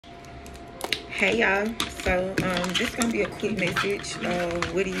Hey y'all, so this is gonna be a quick message.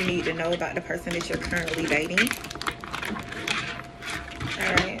 What do you need to know about the person that you're currently dating?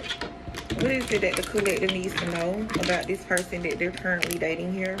 All right, what is it that the collective needs to know about this person that they're currently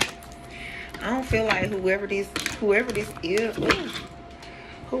dating here? I don't feel like whoever this is,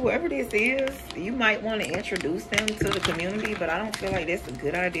 you might want to introduce them to the community, but I don't feel like that's a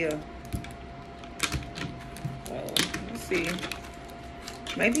good idea. So let's see.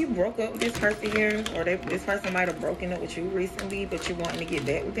 Maybe you broke up with this person here, or this person might have broken up with you recently, but you're wanting to get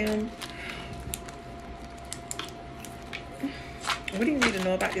back with them. What do you need to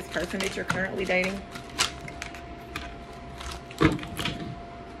know about this person that you're currently dating?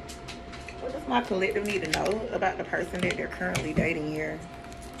 What does my collective need to know about the person that they're currently dating here?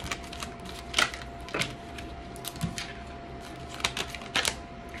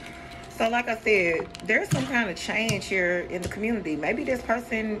 So like I said, there's some kind of change here in the community. Maybe this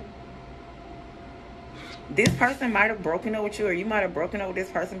person might have broken up with you, or you might have broken up with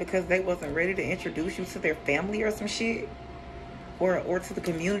this person because they wasn't ready to introduce you to their family or some shit, or to the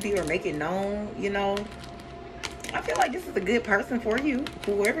community, or make it known, you know. I feel like this is a good person for you,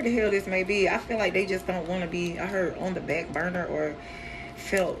 whoever the hell this may be. I feel like they just don't want to be, I heard, on the back burner, or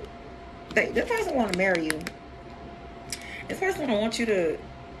felt this person want to marry you. This person don't want you to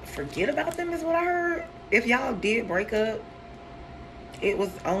forget about them, is what I heard. If y'all did break up, it was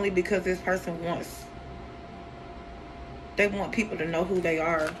only because this person they want people to know who they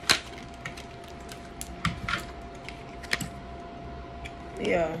are.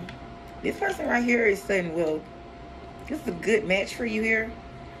 Yeah, this person right here is saying, well, this is a good match for you here.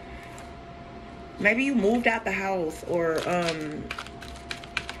 Maybe you moved out the house, or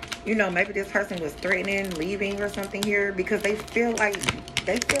you know, maybe this person was threatening leaving or something here, because they feel like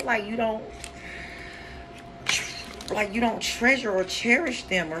you don't treasure or cherish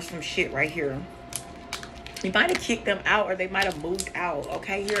them, or some shit right here. You might have kicked them out, or they might have moved out,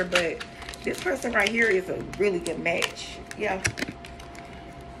 okay, here, but this person right here is a really good match. Yeah,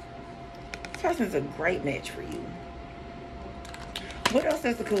 this person is a great match for you. What else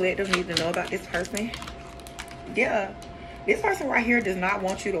does the collective need to know about this person? Yeah, this person right here does not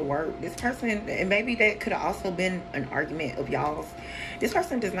want you to work. This person, and maybe that could have also been an argument of y'all's. This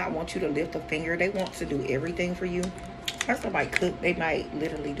person does not want you to lift a finger. They want to do everything for you. This person might cook. They might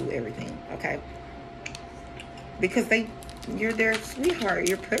literally do everything, okay? Because you're their sweetheart.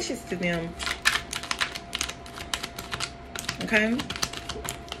 You're precious to them, okay?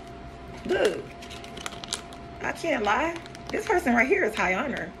 Look, I can't lie. This person right here is high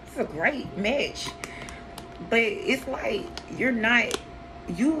honor. It's a great match. But it's like you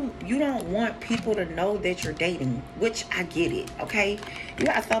don't want people to know that you're dating, which I get it, okay? You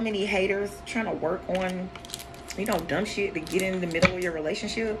got so many haters trying to work on, you know, dumb shit to get in the middle of your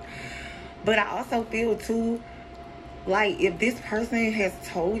relationship. But I also feel too, like, if this person has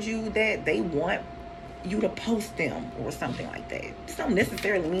told you that they want you to post them or something like that, it don't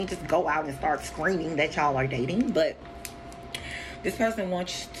necessarily mean just go out and start screaming that y'all are dating. But this person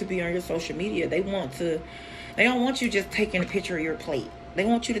wants to be on your social media. They don't want you just taking a picture of your plate. They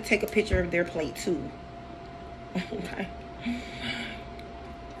want you to take a picture of their plate too. Okay.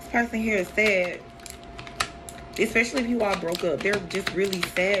 This person here is sad. Especially if you all broke up. They're just really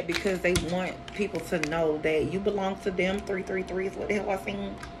sad because they want people to know that you belong to them. 333 is what the hell I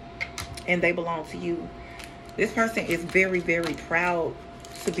seen. And they belong to you. This person is very, very proud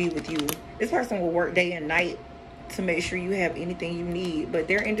to be with you. This person will work day and night to make sure you have anything you need. But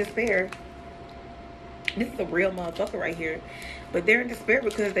they're in despair. This is a real motherfucker right here. But they're in despair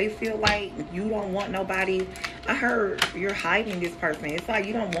because they feel like you don't want nobody. I heard you're hiding this person. It's like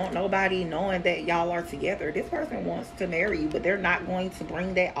you don't want nobody knowing that y'all are together. This person wants to marry you, but they're not going to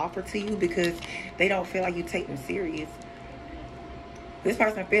bring that offer to you because they don't feel like you take them serious. This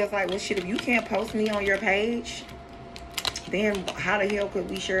person feels like, well, shit, if you can't post me on your page, then how the hell could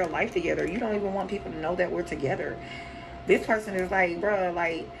we share a life together? You don't even want people to know that we're together. This person is like, bruh,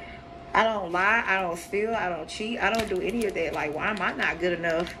 like, I don't lie, I don't steal, I don't cheat, I don't do any of that. Like, why am I not good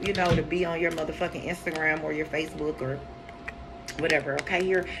enough, you know, to be on your motherfucking Instagram or your Facebook or whatever? Okay,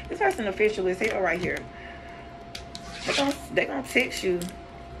 here, this person official is here right here. They're gonna text you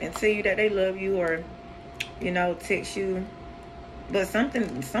and tell you that they love you, or, you know, text you. But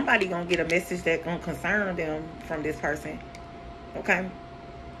somebody gonna get a message that gonna concern them from this person. Okay?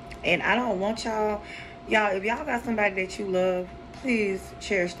 And I don't want y'all, if y'all got somebody that you love, please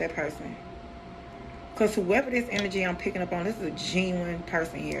cherish that person. Because whoever this energy I'm picking up on, this is a genuine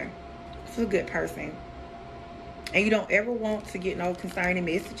person here. This is a good person. And you don't ever want to get no concerning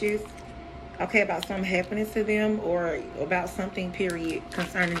messages, okay, about something happening to them, or about something, period,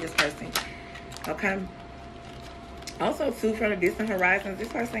 concerning this person. Okay. Also, too, from the distant horizons, this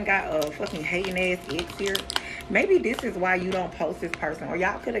person got a fucking hating ass ex here. Maybe this is why you don't post this person. Or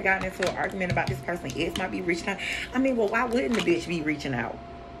y'all could have gotten into an argument about this person. Ex might be reaching out. I mean, well, why wouldn't the bitch be reaching out?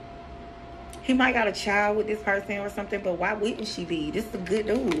 He might got a child with this person or something, but why wouldn't she be? This is a good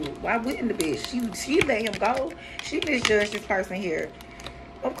dude. Why wouldn't the bitch? She let him go. She misjudged this person here.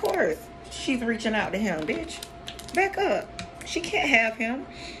 Of course, she's reaching out to him, bitch. Back up. She can't have him.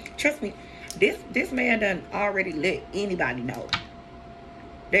 Trust me. This man done already let anybody know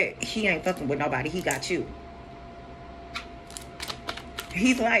that he ain't fucking with nobody. He got you.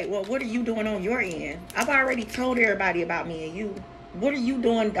 He's like, well, what are you doing on your end? I've already told everybody about me and you. What are you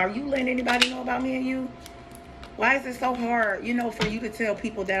doing? Are you letting anybody know about me and you? Why is it so hard, you know, for you to tell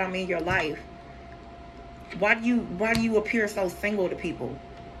people that I'm in your life? Why do you appear so single to people?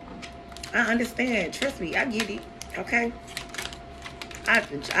 I understand. Trust me, I get it. Okay? I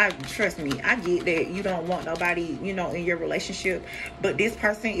trust me, I get that you don't want nobody, you know, in your relationship, but this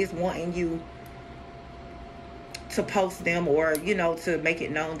person is wanting you to post them or, you know, to make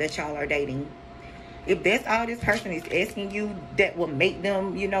it known that y'all are dating. If that's all this person is asking you that will make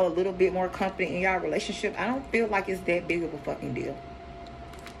them, you know, a little bit more confident in y'all relationship, I don't feel like it's that big of a fucking deal.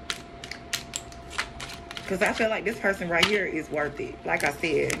 Because I feel like this person right here is worth it. Like I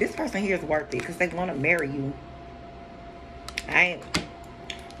said, this person here is worth it because they want to marry you.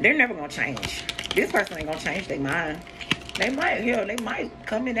 They're never going to change. This person ain't going to change their mind. They might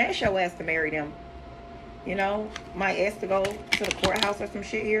come and ask your ass to marry them. You know, might ask to go to the courthouse or some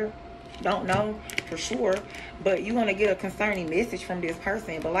shit here. Don't know for sure. But you're going to get a concerning message from this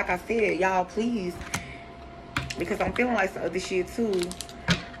person. But like I said, y'all, please, because I'm feeling like some other shit too.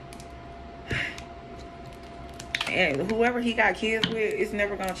 And whoever he got kids with, it's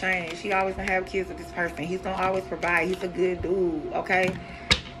never going to change. He always going to have kids with this person. He's going to always provide. He's a good dude, okay?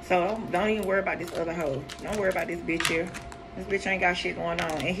 So don't even worry about this other hoe. Don't worry about this bitch here. This bitch ain't got shit going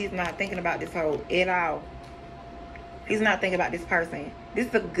on. And he's not thinking about this hoe at all. He's not thinking about this person. This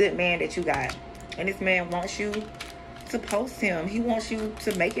is a good man that you got. And this man wants you to post him. He wants you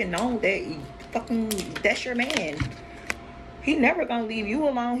to make it known that that's your man. He never gonna leave you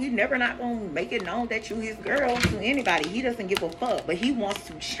alone. He never not gonna make it known that you his girl to anybody. He doesn't give a fuck. But he wants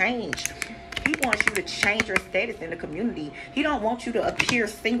to change. He wants you to change your status in the community. He don't want you to appear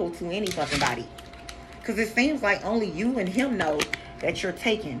single to any fucking body. Because it seems like only you and him know that you're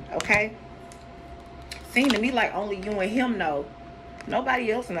taken, okay? Seems to me like only you and him know.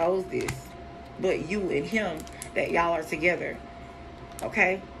 Nobody else knows this but you and him, that y'all are together,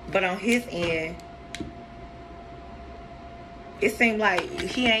 okay? But on his end, it seemed like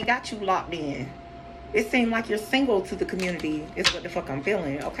he ain't got you locked in. It seemed like you're single to the community. Is what the fuck I'm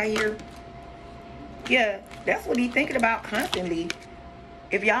feeling, okay here? Yeah, that's what he's thinking about constantly.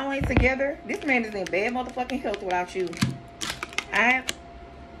 If y'all ain't together, this man is in bad motherfucking health without you.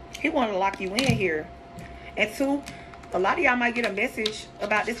 He want to lock you in here. And two, a lot of y'all might get a message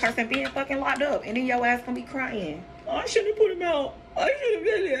about this person being fucking locked up. And then your ass gonna be crying. Oh, I shouldn't have put him out. I should have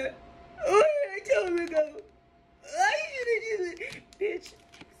been there. Oh, I told him to go. I should have just... Bitch, it's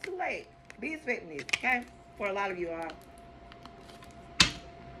too late. Be expecting this, okay? For a lot of you all.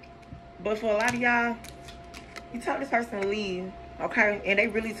 But for a lot of y'all, you told this person to leave, okay? And they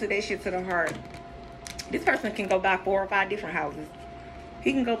really took that shit to the heart. This person can go buy 4 or 5 different houses.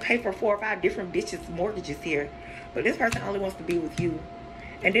 He can go pay for 4 or 5 different bitches' mortgages here. But this person only wants to be with you.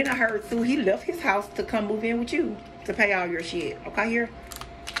 And then I heard, too, he left his house to come move in with you to pay all your shit, okay here?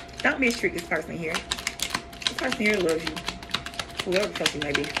 Don't mistreat this person here. This person here loves you. Whoever the fuck you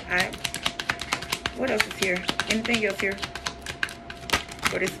may be, alright? What else is here? Anything else here?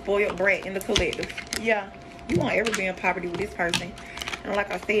 For this spoiled brat in the collective. Yeah, you won't ever be in poverty with this person. And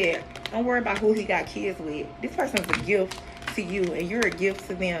like I said, don't worry about who he got kids with. This person's a gift to you, and you're a gift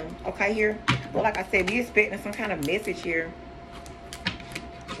to them. Okay, here? But like I said, be expecting some kind of message here.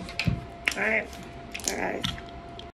 Alright? Bye, guys.